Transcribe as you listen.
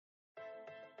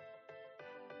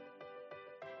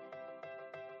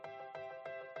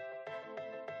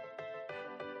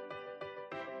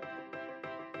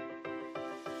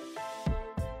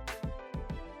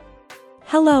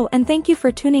Hello and thank you for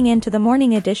tuning in to the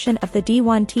morning edition of the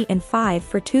D1T in 5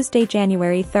 for Tuesday,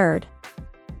 January 3rd.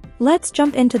 Let's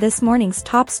jump into this morning's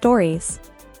top stories.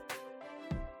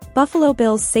 Buffalo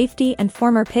Bills safety and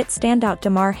former Pitt standout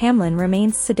Damar Hamlin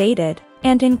remains sedated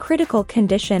and in critical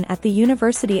condition at the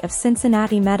University of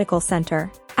Cincinnati Medical Center,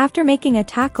 after making a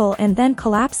tackle and then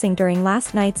collapsing during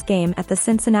last night's game at the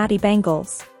Cincinnati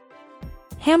Bengals.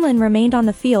 Hamlin remained on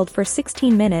the field for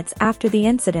 16 minutes after the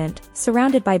incident,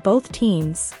 surrounded by both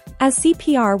teams, as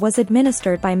CPR was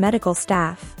administered by medical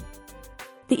staff.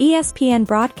 The ESPN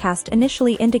broadcast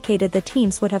initially indicated the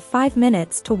teams would have 5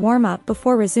 minutes to warm up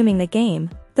before resuming the game,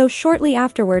 though shortly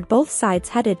afterward both sides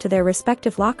headed to their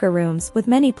respective locker rooms with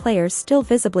many players still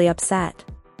visibly upset.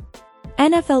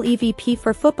 NFL EVP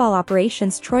for football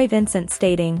operations Troy Vincent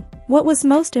stating, "What was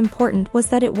most important was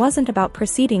that it wasn't about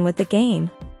proceeding with the game.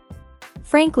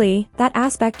 Frankly, that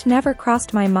aspect never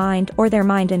crossed my mind or their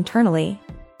mind internally.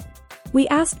 We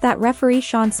asked that referee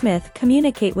Sean Smith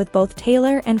communicate with both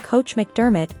Taylor and Coach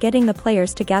McDermott getting the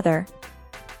players together.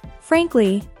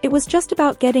 Frankly, it was just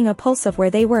about getting a pulse of where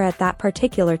they were at that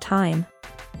particular time.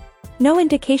 No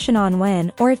indication on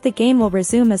when or if the game will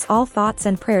resume as all thoughts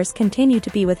and prayers continue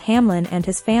to be with Hamlin and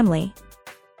his family."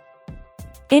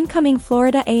 Incoming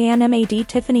Florida A&M AD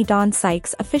Tiffany Dawn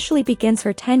Sykes officially begins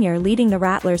her tenure leading the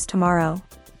Rattlers tomorrow.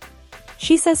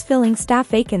 She says filling staff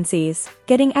vacancies,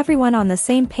 getting everyone on the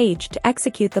same page to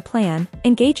execute the plan,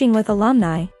 engaging with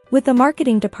alumni, with the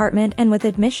marketing department and with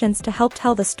admissions to help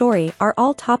tell the story are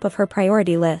all top of her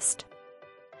priority list.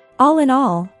 All in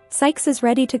all, Sykes is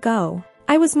ready to go.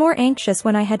 "I was more anxious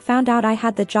when I had found out I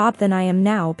had the job than I am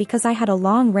now because I had a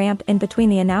long ramp in between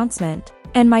the announcement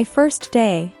and my first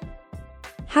day.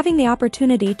 Having the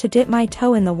opportunity to dip my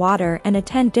toe in the water and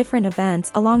attend different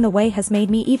events along the way has made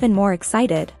me even more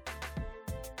excited."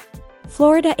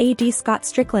 Florida AD Scott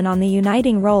Strickland on the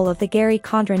uniting role of the Gary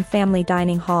Condren Family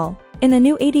Dining Hall. In the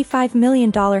new $85 million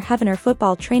Heavener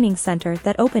Football Training Center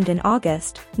that opened in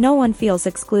August, no one feels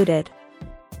excluded.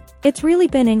 It's really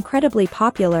been incredibly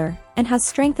popular, and has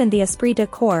strengthened the esprit de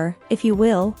corps, if you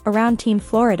will, around Team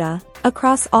Florida,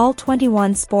 across all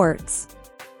 21 sports.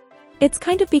 It's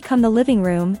kind of become the living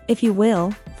room, if you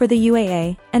will, for the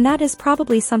UAA, and that is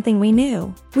probably something we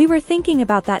knew. We were thinking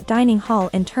about that dining hall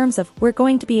in terms of we're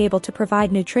going to be able to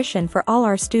provide nutrition for all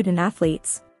our student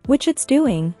athletes, which it's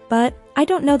doing, but I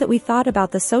don't know that we thought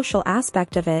about the social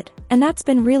aspect of it, and that's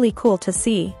been really cool to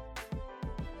see.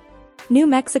 New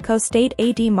Mexico State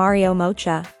AD Mario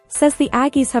Mocha says the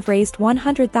Aggies have raised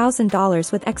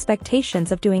 $100,000 with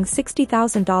expectations of doing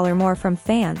 $60,000 more from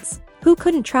fans who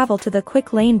couldn't travel to the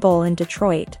Quick Lane Bowl in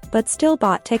Detroit, but still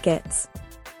bought tickets.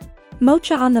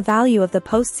 Mocha on the value of the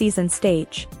postseason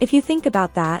stage. If you think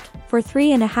about that, for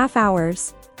 3.5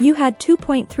 hours, you had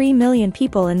 2.3 million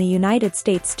people in the United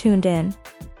States tuned in.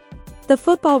 The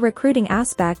football recruiting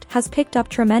aspect has picked up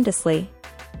tremendously.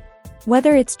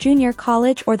 Whether it's junior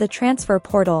college or the transfer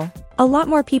portal, a lot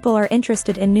more people are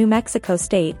interested in New Mexico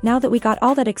State now that we got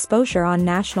all that exposure on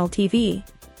national TV.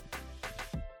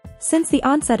 Since the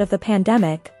onset of the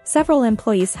pandemic, several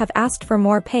employees have asked for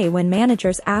more pay when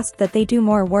managers asked that they do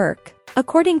more work,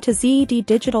 according to ZED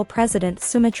Digital President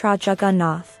Sumitra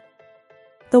Jagannath.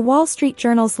 The Wall Street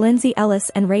Journal's Lindsay Ellis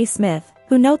and Ray Smith,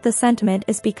 who note the sentiment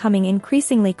is becoming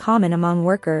increasingly common among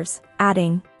workers,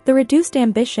 adding, "The reduced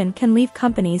ambition can leave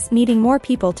companies needing more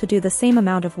people to do the same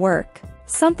amount of work,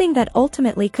 something that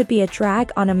ultimately could be a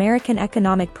drag on American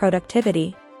economic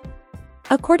productivity."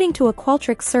 According to a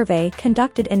Qualtrics survey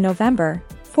conducted in November,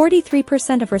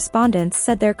 43% of respondents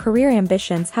said their career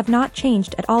ambitions have not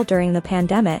changed at all during the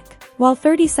pandemic, while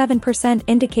 37%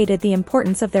 indicated the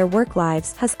importance of their work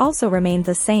lives has also remained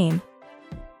the same.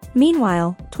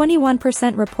 Meanwhile,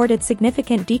 21% reported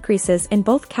significant decreases in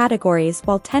both categories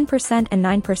while 10% and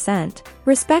 9%,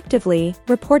 respectively,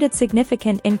 reported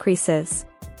significant increases.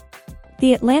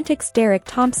 The Atlantic's Derek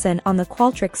Thompson on the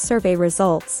Qualtrics survey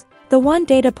results. The one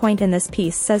data point in this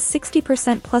piece says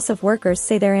 60% plus of workers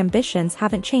say their ambitions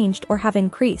haven't changed or have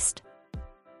increased.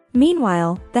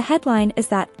 Meanwhile, the headline is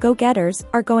that go-getters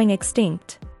are going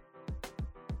extinct.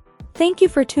 Thank you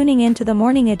for tuning in to the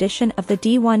morning edition of the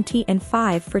D1T in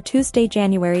 5 for Tuesday,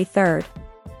 January 3rd.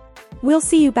 We'll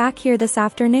see you back here this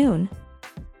afternoon.